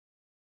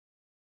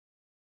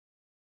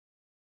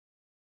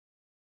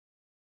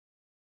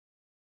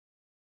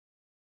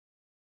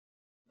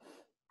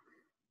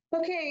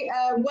Okay,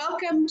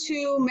 welcome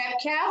to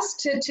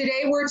MEPcast.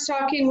 Today we're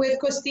talking with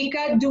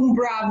Kostika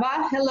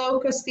Dumbrava. Hello,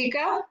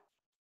 Kostika.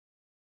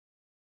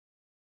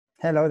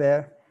 Hello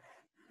there.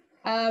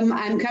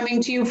 I'm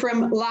coming to you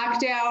from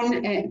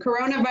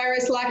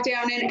coronavirus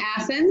lockdown in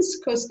Athens.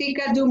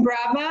 Kostika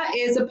Dumbrava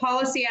is a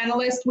policy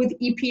analyst with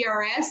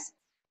EPRS.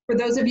 For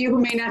those of you who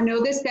may not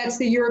know this, that's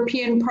the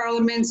European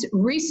Parliament's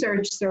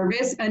research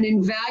service, an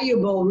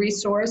invaluable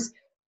resource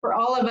for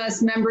all of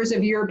us members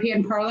of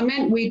European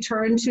Parliament. We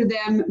turn to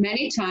them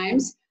many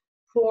times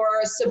for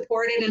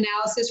support and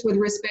analysis with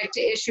respect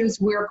to issues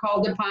we're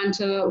called upon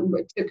to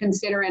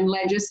consider and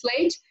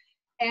legislate.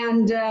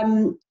 And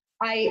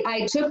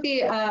I took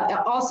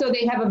also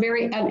they have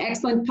an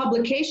excellent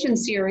publication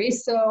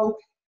series. So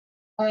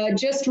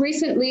just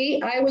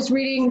recently, I was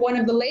reading one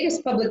of the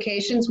latest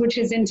publications, which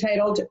is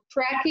entitled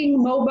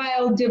Tracking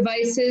Mobile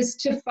Devices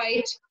to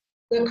Fight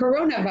the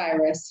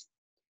Coronavirus.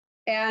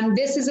 And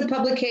this is a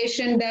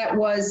publication that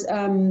was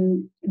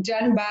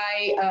done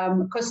by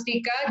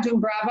Kostika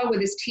Dumbrava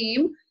with his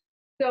team.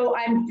 So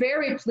I'm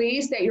very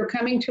pleased that you're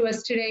coming to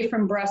us today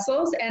from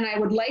Brussels, and I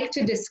would like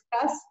to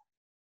discuss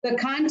the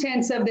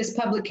contents of this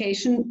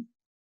publication.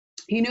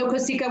 You know,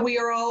 Kostika,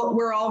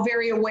 we're all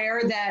very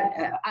aware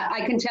that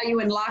I can tell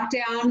you in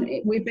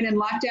lockdown, we've been in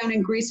lockdown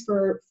in Greece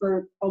for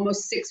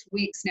almost 6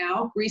 weeks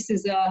now. Greece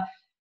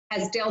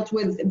has dealt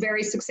with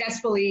very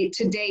successfully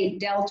to date,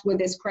 dealt with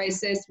this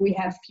crisis. We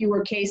have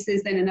fewer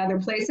cases than in other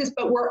places,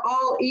 but we're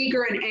all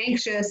eager and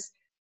anxious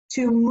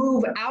to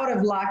move out of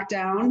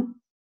lockdown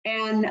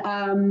and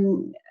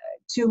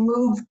to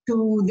move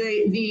to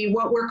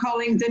what we're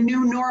calling the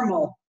new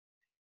normal.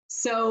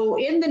 So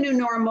in the new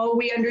normal,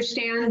 we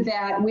understand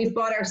that we've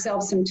bought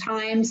ourselves some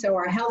time so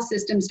our health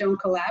systems don't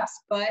collapse,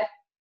 but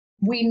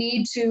we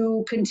need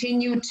to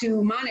continue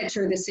to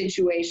monitor the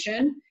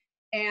situation.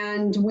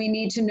 And we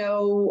need to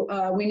know,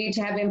 we need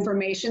to have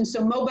information.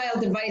 So mobile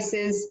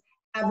devices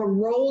have a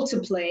role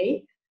to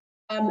play.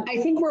 I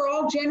think we're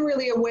all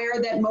generally aware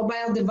that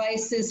mobile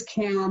devices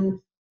can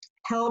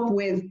help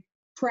with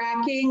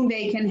tracking,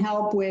 they can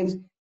help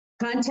with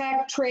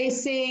contact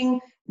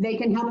tracing, they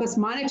can help us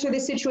monitor the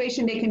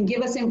situation, they can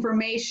give us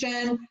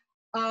information.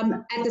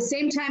 At the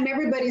same time,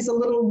 everybody's a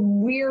little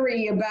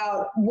weary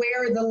about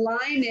where the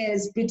line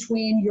is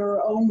between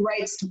your own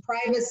rights to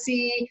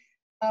privacy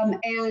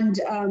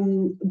and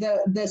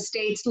the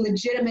state's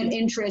legitimate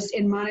interest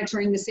in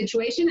monitoring the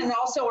situation, and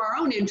also our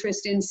own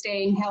interest in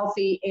staying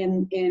healthy.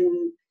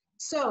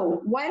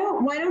 So why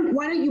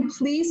don't you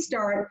please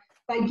start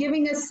by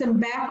giving us some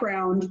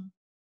background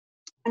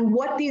on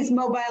what these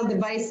mobile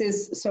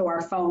devices, so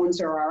our phones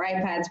or our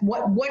iPads,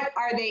 what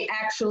are they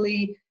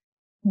actually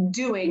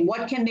doing?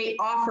 What can they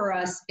offer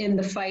us in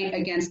the fight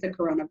against the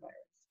coronavirus?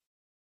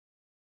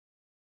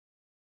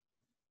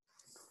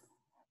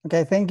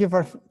 Okay, thank you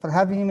for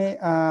having me.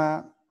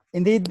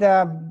 Indeed,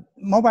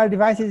 mobile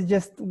device is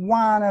just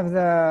one of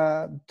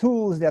the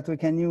tools that we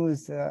can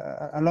use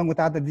along with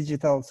other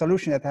digital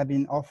solutions that have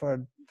been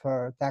offered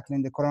for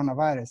tackling the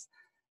coronavirus.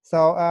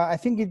 So I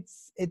think it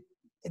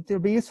will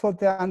be useful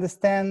to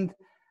understand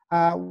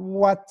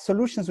what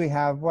solutions we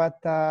have,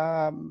 what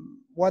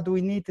do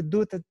we need to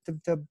do to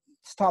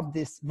stop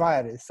this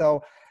virus.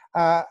 So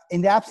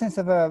in the absence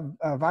of a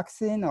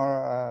vaccine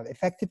or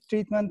effective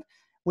treatment,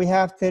 we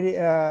have to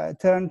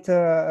turn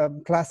to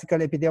classical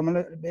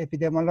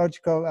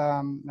epidemiological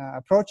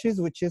approaches,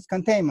 which is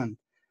containment.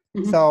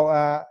 Mm-hmm.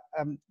 So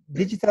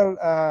digital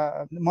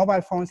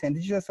mobile phones and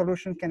digital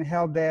solutions can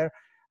help there.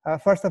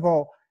 First of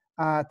all,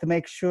 to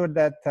make sure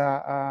that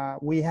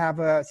we have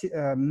a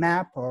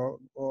map or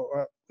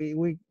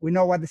we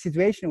know what the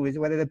situation is,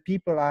 whether the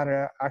people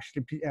are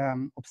actually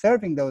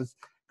observing those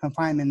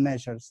confinement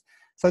measures.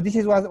 So this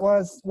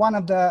was one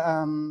of the,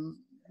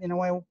 in a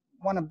way,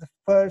 one of the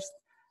first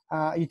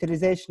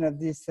utilization of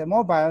these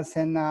mobiles,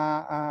 and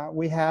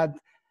we had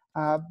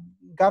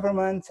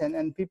governments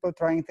and people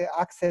trying to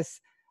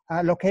access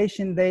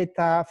location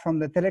data from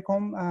the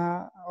telecom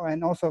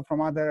and also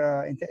from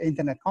other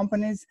internet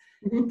companies.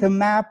 Mm-hmm. To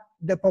map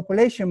the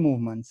population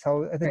movement.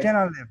 So at the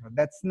general level,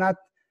 that's not,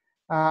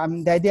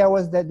 the idea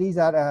was that these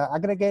are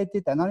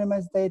aggregated,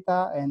 anonymous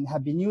data and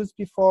have been used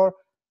before.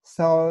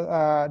 So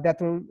that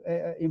will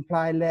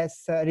imply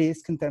less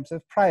risk in terms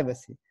of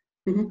privacy.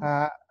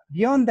 Mm-hmm.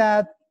 Beyond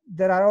that,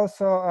 there are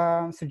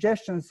also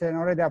suggestions and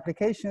already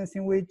applications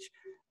in which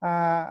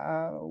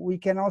we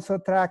can also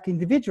track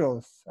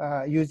individuals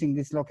using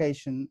this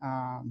location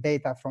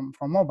data from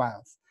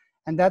mobiles.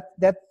 And that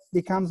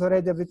becomes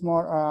already a bit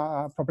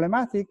more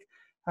problematic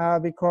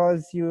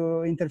because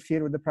you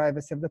interfere with the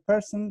privacy of the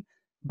person.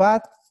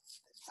 But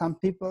some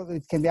people,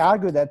 it can be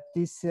argued that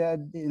this,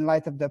 in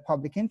light of the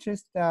public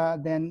interest,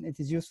 then it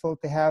is useful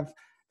to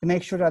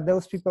make sure that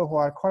those people who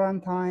are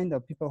quarantined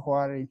or people who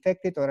are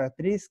infected or at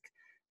risk,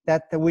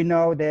 that we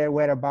know their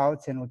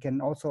whereabouts and we can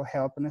also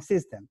help and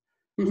assist them.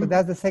 Mm-hmm. So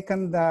that's the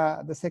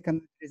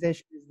second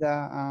utilization is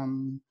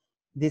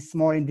this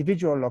more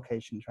individual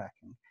location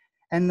tracking.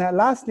 And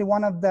lastly,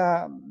 one of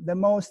the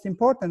most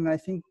important, I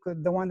think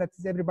the one that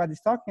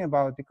everybody's talking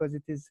about because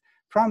it is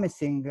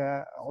promising,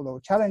 although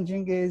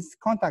challenging, is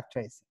contact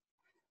tracing.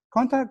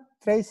 Contact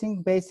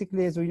tracing,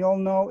 basically, as we all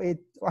know,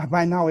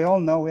 by now we all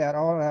know, we are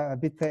all a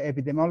bit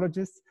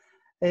epidemiologists.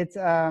 It's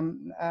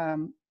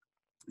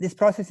this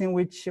process in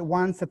which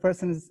once a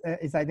person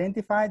is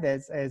identified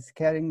as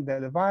carrying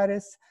the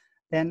virus,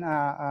 then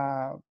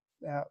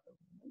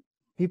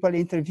people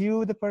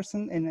interview the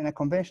person in a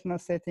conventional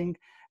setting.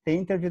 They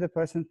interview the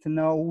person to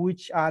know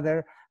which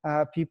other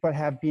people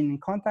have been in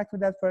contact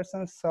with that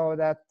person, so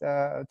that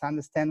to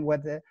understand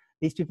whether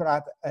these people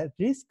are at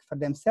risk for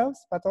themselves,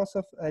 but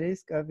also a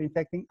risk of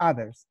infecting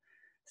others.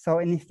 So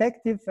an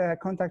effective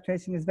contact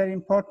tracing is very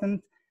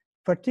important,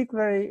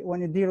 particularly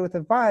when you deal with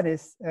a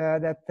virus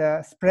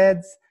that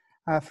spreads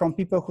from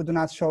people who do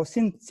not show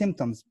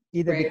symptoms,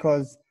 either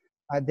because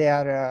they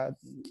are at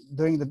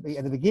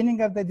the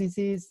beginning of the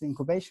disease, the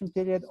incubation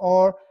period,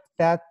 or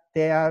that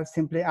they are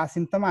simply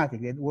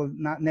asymptomatic. It will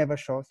never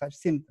show such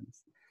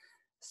symptoms.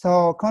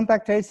 So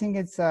contact tracing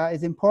is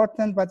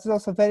important, but it's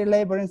also very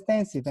labor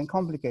intensive and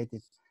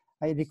complicated.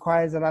 It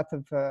requires a lot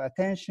of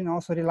attention,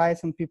 also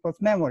relies on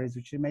people's memories,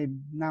 which may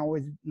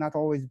not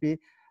always be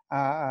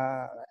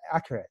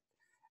accurate.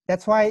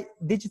 That's why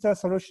digital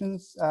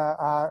solutions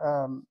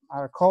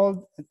are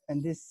called,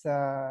 and this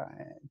to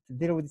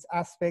deal with this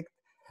aspect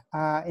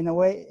in a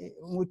way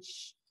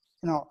which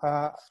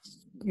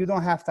you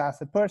don't have to ask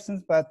the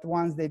persons, but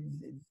once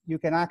you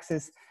can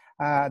access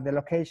the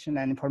location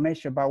and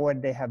information about where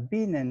they have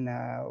been and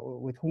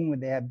with whom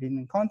they have been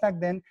in contact,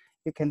 then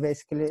you can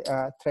basically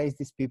trace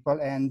these people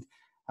and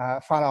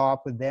follow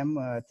up with them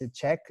to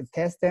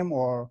test them,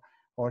 or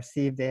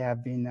see if they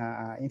have been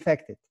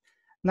infected.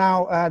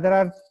 Now, there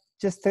are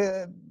just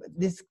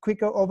this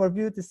quick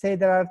overview to say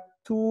there are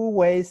two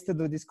ways to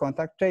do this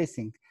contact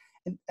tracing.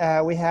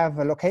 We have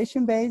a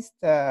location-based,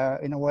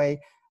 in a way,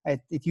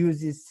 it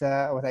uses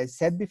what I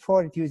said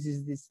before. It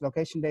uses this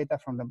location data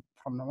from the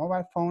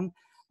mobile phone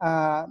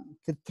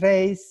to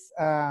trace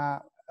a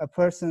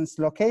person's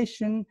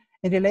location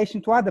in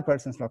relation to other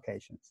person's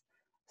locations.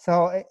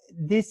 So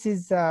this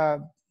is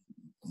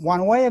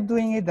one way of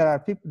doing it. There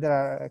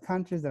are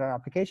countries, there are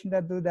applications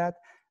that do that.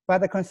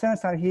 But the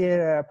concerns are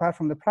here, apart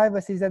from the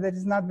privacy, is that it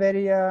is not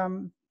very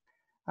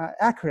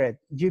accurate.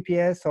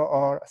 GPS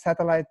or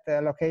satellite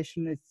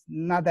location is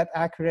not that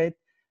accurate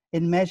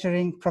in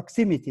measuring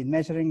proximity, in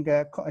measuring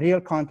real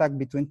contact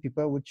between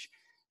people, which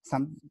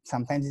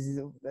sometimes is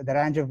the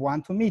range of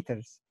 1 to 2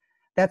 meters.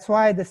 That's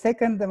why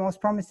the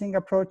most promising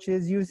approach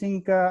is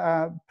using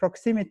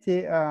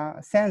proximity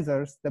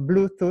sensors, the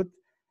Bluetooth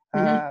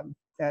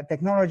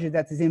technology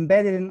that is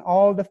embedded in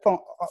all the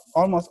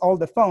almost all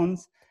the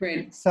phones.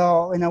 Right.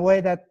 So in a way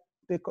that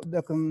the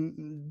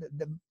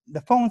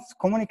phones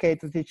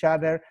communicate with each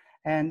other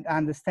and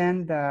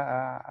understand,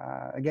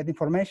 get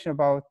information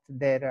about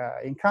their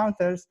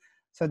encounters,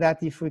 so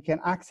that if we can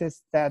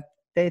access that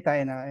data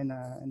in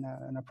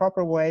a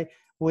proper way,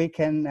 we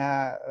can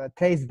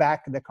trace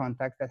back the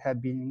contacts that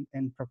have been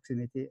in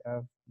proximity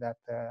of that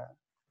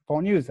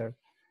phone user.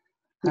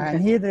 Okay.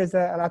 And here there's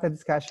a lot of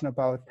discussion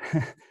about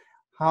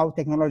how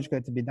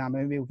technologically to be done.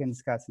 Maybe we can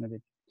discuss in a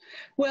bit.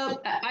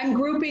 Well, I'm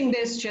grouping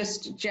this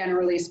just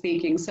generally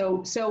speaking.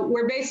 So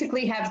we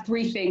basically have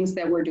three things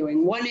that we're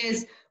doing. One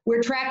is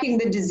we're tracking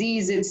the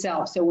disease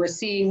itself. So we're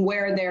seeing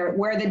where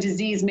the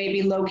disease may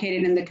be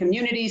located in the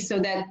community, so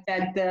that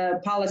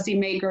the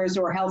policymakers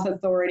or health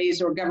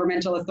authorities or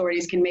governmental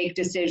authorities can make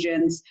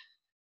decisions.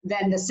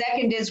 Then the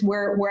second is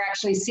we're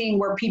actually seeing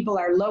where people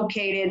are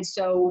located,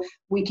 so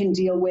we can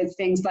deal with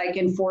things like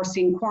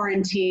enforcing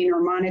quarantine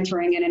or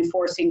monitoring and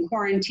enforcing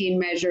quarantine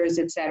measures,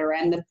 et cetera.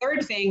 And the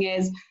third thing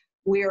is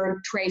we're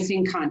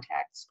tracing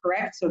contacts,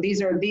 correct? So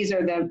these are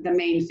the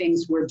main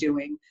things we're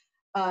doing.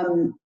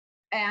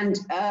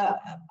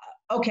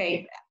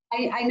 Okay,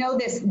 I know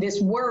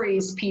this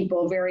worries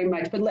people very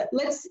much, but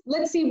let's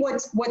see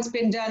what's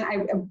been done.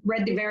 I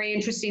read the very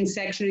interesting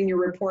section in your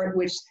report,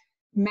 which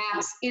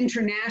maps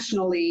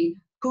internationally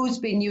who's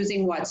been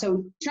using what.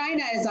 So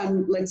China is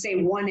on, let's say,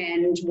 one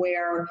end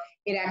where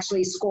it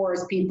actually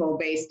scores people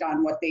based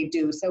on what they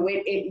do. So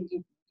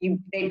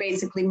they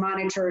basically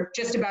monitor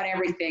just about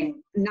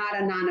everything, not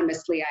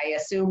anonymously, I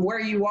assume, where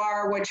you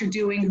are, what you're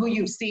doing, who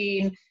you've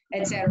seen,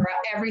 etc.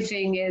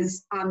 Everything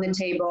is on the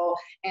table,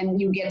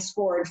 and you get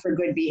scored for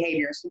good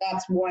behavior. So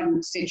that's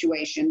one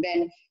situation.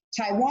 Then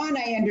Taiwan,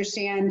 I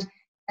understand,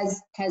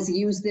 has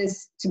used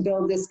this to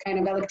build this kind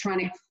of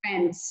electronic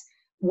fence,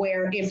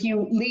 where if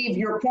you leave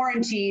your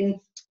quarantine,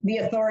 the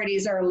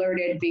authorities are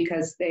alerted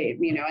because they,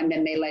 and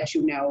then they let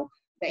you know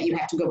that you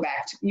have to go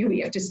back,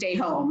 you have to stay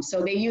home.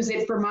 So they use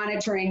it for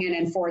monitoring and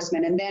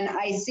enforcement. And then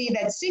I see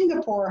that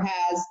Singapore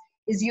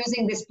is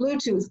using this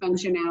Bluetooth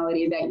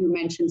functionality that you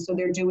mentioned. So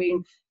they're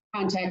doing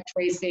contact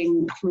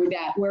tracing through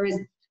that. Whereas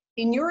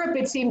in Europe,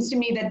 it seems to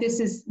me that this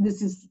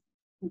is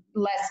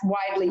less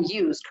widely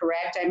used,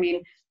 correct? I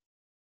mean,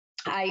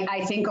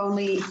 I think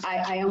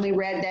I only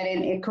read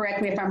that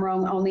correct me if I'm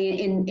wrong,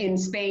 only in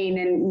Spain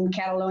and in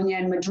Catalonia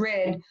and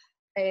Madrid,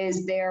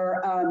 is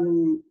there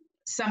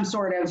some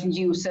sort of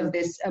use of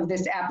this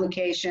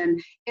application.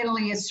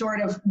 Italy is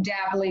sort of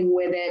dabbling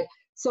with it.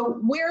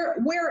 So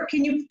where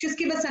can you just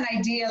give us an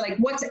idea, like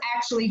what's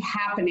actually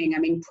happening? I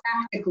mean,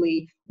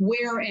 practically,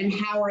 where and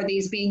how are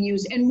these being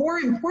used? And more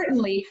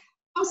importantly,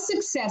 how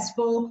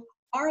successful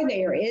are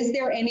they? Or is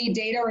there any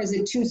data, or is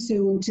it too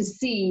soon to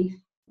see,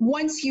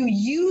 once you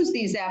use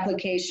these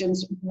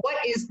applications,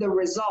 what is the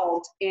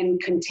result in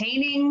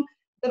containing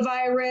the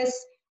virus?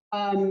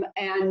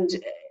 And,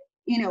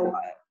 you know,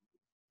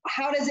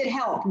 how does it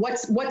help?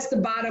 What's the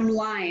bottom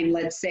line,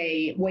 let's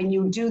say, when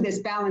you do this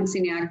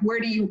balancing act? Where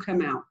do you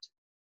come out?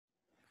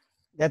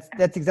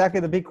 That's exactly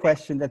the big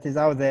question that is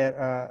out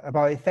there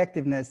about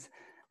effectiveness.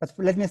 But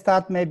let me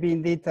start maybe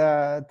indeed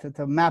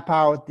to map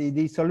out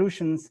the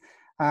solutions.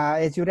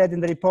 As you read in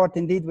the report,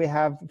 indeed, we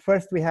had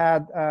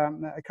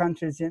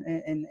countries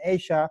in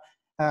Asia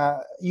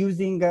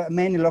using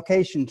mainly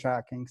location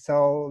tracking.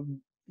 So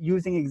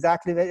using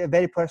exactly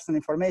very personal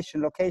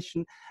information,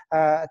 location,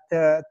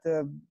 to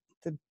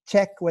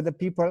check whether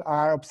people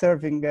are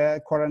observing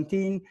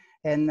quarantine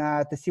and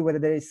to see whether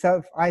they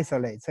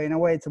self-isolate. So in a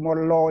way, it's a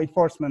more law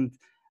enforcement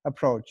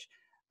approach.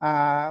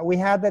 We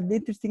had an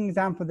interesting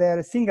example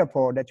there,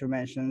 Singapore, that you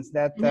mentioned,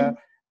 that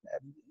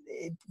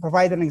it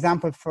provides an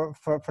example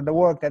for the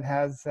work that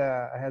has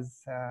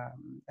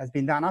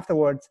been done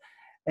afterwards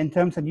in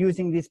terms of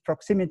using these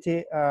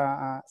proximity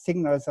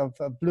signals of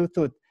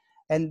Bluetooth,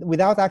 and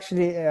without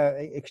actually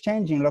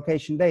exchanging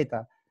location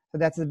data. So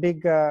that's a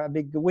big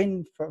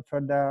win for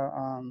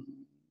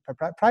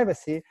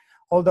privacy.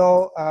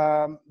 Although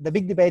the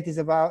big debate is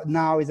about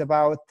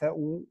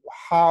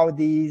how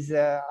these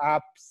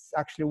apps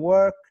actually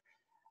work.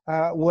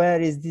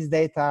 Where is this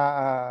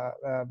data,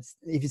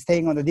 if it's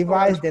staying on the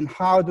device, then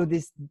how do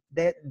this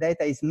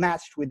data is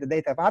matched with the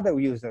data of other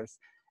users?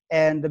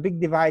 And the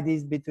big divide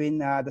is between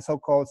the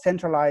so-called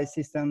centralized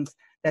systems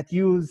that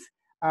use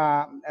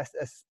a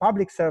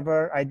public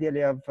server,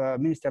 ideally of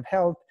Ministry of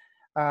Health,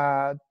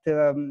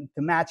 to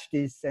match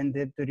this and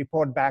to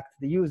report back to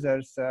the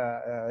users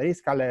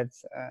risk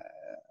alerts.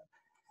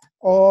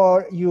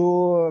 Or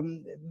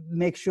you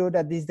make sure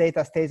that this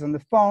data stays on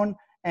the phone,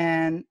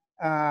 and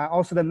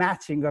also the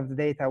matching of the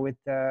data with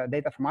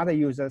data from other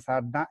users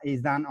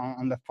is done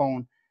on the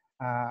phone.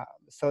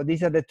 So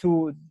these are the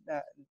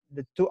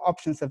two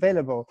options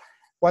available.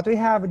 What we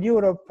have in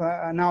Europe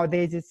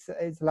nowadays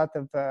is a lot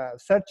of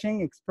searching,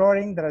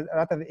 exploring. There are a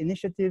lot of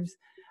initiatives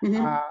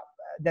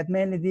that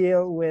mainly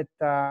deal with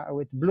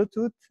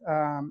Bluetooth.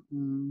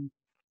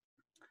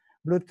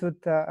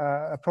 Bluetooth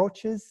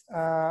approaches.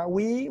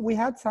 We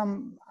had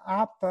some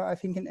app, I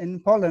think in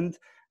Poland,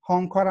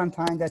 Home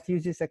Quarantine, that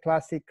uses a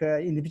classic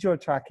individual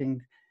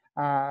tracking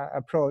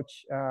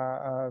approach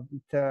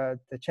to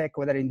check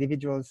whether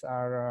individuals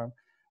are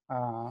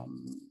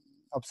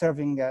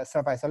observing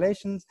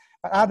self-isolations.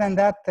 But other than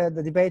that,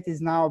 the debate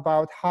is now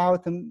about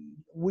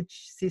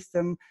which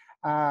system,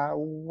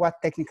 what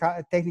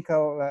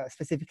technical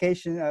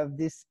specification of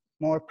this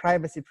more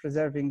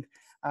privacy-preserving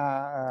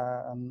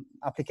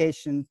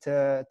application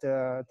to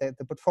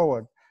put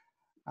forward.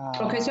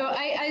 Okay, so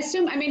I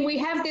assume, I mean, we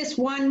have this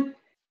one,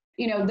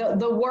 you know,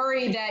 the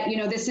worry that, you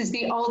know, this is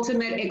the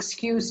ultimate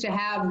excuse to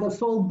have the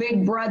full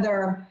Big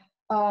Brother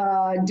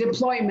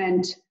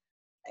deployment,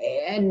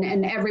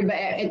 and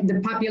everybody, the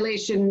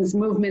population's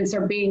movements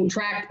are being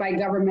tracked by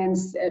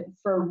governments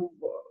for,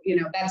 you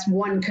know, that's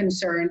one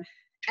concern.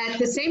 At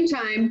the same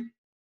time,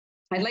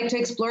 I'd like to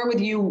explore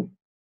with you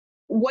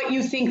what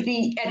you think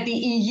at the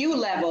EU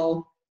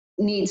level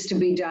needs to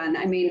be done.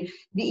 I mean,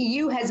 the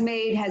EU has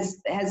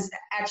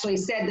actually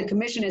said, the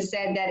Commission has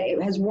said that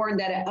it has warned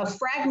that a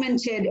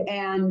fragmented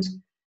and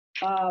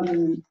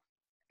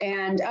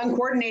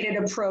uncoordinated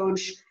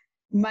approach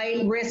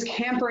might risk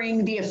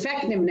hampering the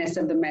effectiveness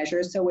of the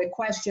measures. So it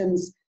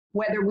questions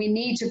whether we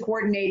need to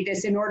coordinate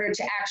this in order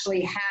to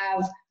actually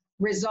have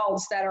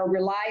results that are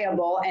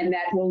reliable and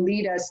that will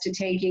lead us to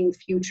taking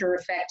future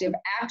effective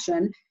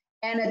action.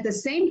 And at the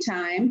same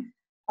time,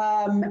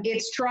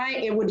 it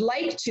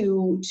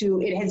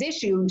has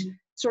issued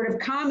sort of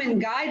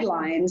common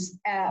guidelines,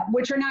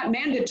 which are not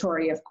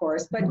mandatory, of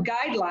course, but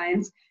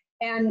guidelines.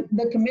 And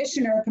the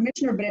Commissioner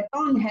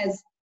Breton,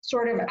 has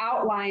sort of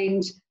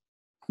outlined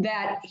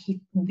that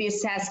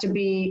this has to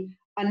be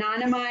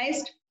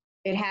anonymized,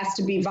 it has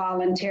to be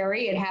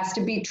voluntary, it has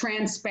to be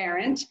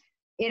transparent,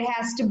 it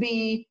has to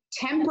be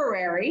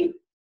temporary,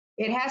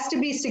 it has to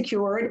be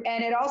secured,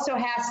 and it also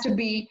has to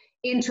be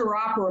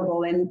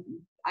interoperable. And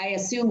I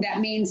assume that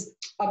means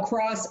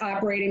across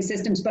operating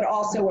systems, but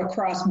also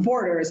across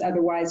borders.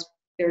 Otherwise,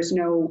 there's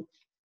no.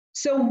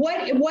 So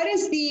what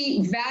is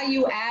the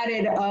value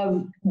added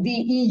of the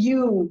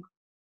EU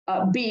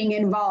being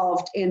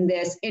involved in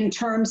this in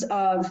terms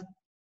of,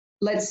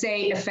 let's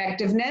say,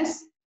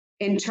 effectiveness,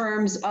 in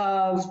terms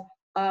of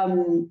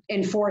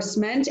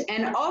enforcement,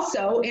 and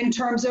also in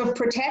terms of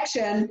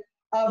protection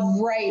of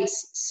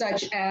rights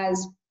such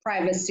as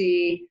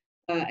privacy,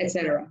 et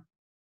cetera?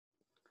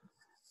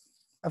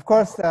 Of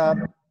course,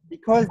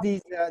 because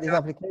these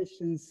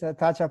applications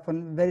touch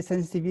upon very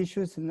sensitive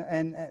issues,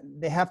 and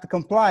they have to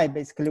comply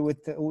basically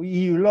with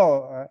EU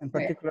law, in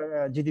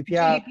particular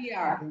GDPR,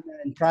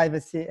 and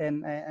privacy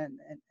and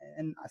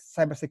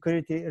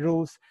cybersecurity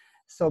rules.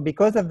 So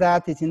because of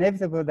that, it's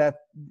inevitable that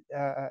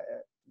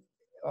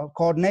a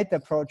coordinated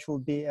approach will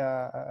be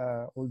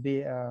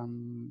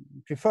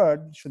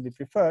preferred, should be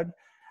preferred.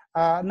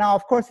 Now,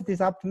 of course, it is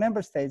up to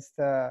member states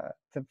to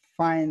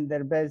find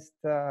their best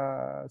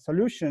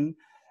solution.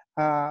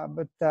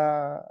 But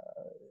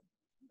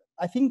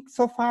I think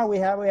so far we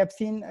have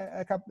seen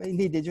a couple.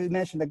 Indeed, you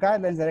mentioned the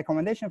guidelines, the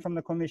recommendation from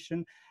the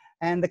Commission,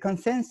 and the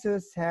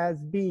consensus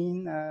has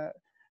been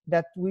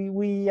that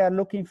we are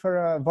looking for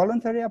a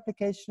voluntary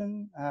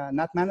application,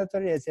 not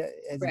mandatory as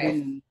been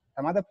in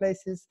some other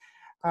places.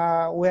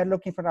 We are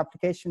looking for an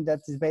application that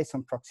is based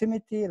on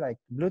proximity, like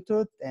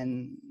Bluetooth,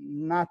 and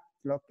not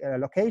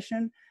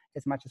location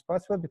as much as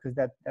possible, because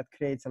that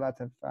creates a lot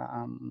of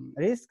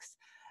risks.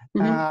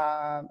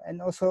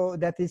 And also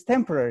that is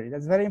temporary.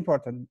 That's very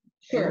important.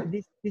 Sure.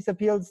 This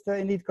appeals to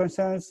indeed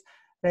concerns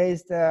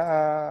raised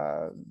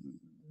by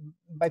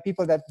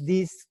people that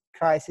this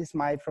crisis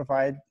might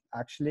provide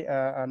actually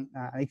an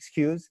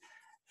excuse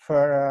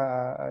for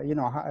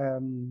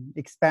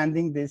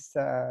expanding this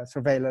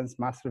surveillance,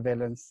 mass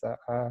surveillance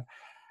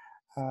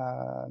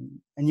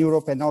in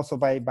Europe, and also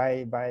by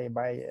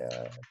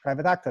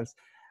private actors.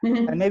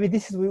 And maybe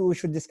this is what we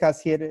should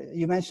discuss here.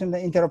 You mentioned the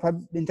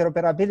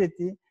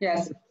interoperability.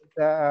 Yes.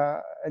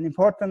 An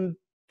important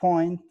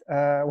point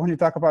when you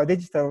talk about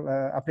digital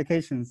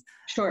applications.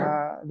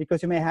 Sure.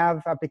 Because you may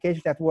have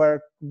applications that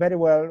work very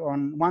well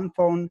on one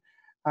phone,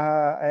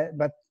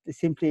 but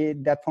simply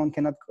that phone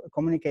cannot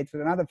communicate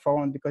with another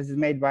phone because it's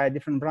made by a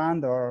different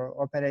brand or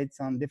operates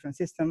on different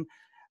system.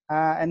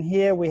 And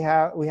here we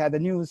had the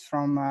news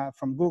from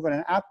Google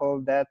and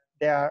Apple that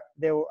they are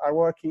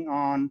working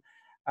on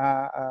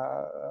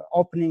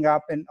opening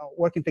up and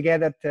working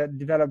together to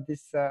develop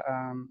this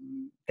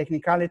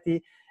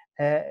technicality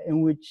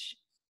in which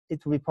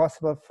it will be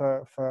possible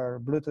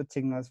for Bluetooth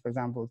signals, for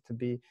example, to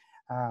be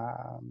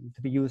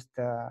used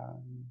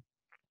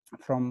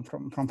from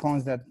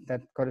phones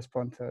that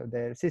correspond to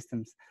their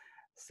systems.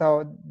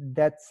 So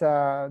that's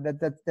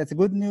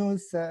good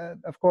news.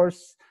 Of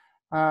course,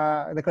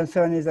 the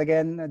concern is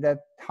again that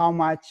how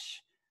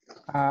much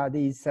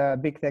these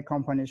big tech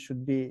companies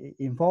should be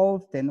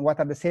involved, and what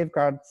are the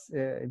safeguards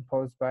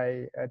imposed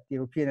by at the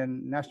European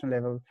and national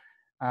level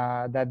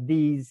that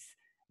these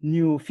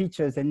new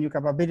features and new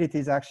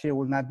capabilities actually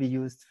will not be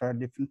used for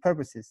different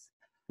purposes.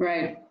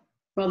 Right.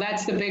 Well,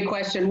 that's the big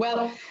question.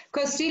 Well,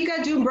 Kostika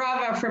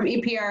Dumbrava from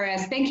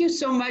EPRS, thank you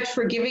so much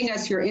for giving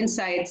us your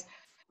insights.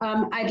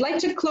 I'd like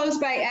to close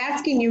by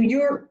asking you,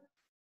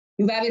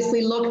 you've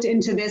obviously looked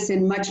into this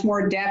in much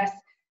more depth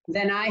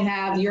than I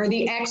have. You're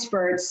the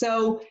expert.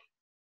 So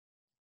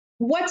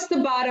what's the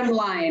bottom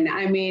line?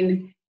 I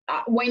mean,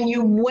 when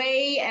you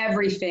weigh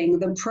everything,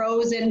 the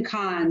pros and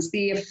cons,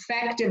 the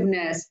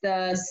effectiveness,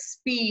 the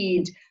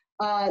speed,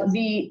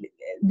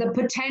 the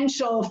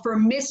potential for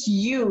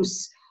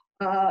misuse,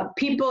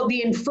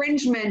 the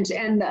infringement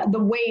and the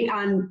weight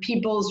on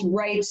people's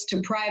rights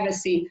to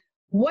privacy,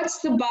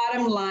 what's the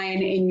bottom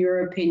line in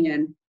your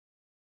opinion?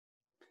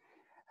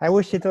 I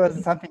wish it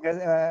was something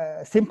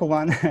a simple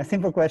one, a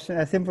simple question,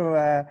 a simple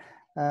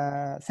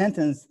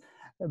sentence.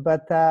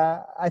 But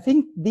I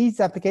think these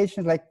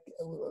applications, like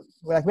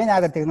many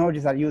other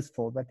technologies, are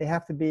useful, but they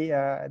have to be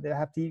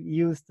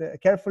used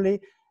carefully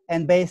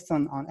and based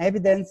on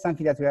evidence,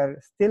 something that we are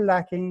still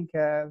lacking.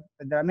 There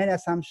are many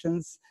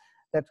assumptions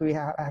that we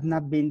have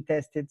not been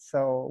tested.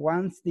 So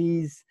once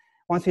we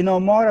know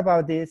more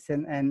about this,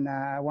 and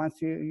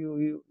once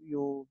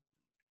you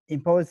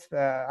impose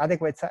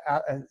adequate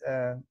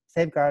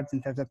safeguards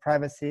in terms of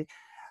privacy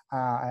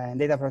and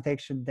data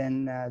protection,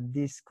 then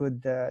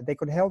they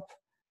could help.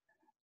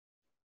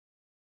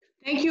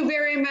 Thank you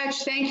very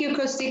much. Thank you,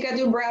 Kostika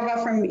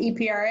Dumbrava from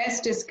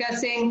EPRS,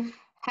 discussing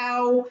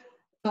how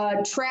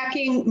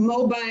tracking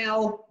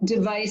mobile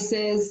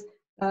devices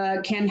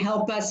can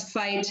help us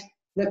fight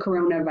the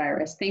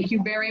coronavirus. Thank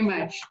you very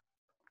much.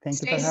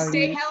 Thank you for having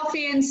me. Stay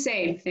healthy and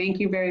safe. Thank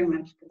you very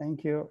much.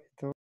 Thank you.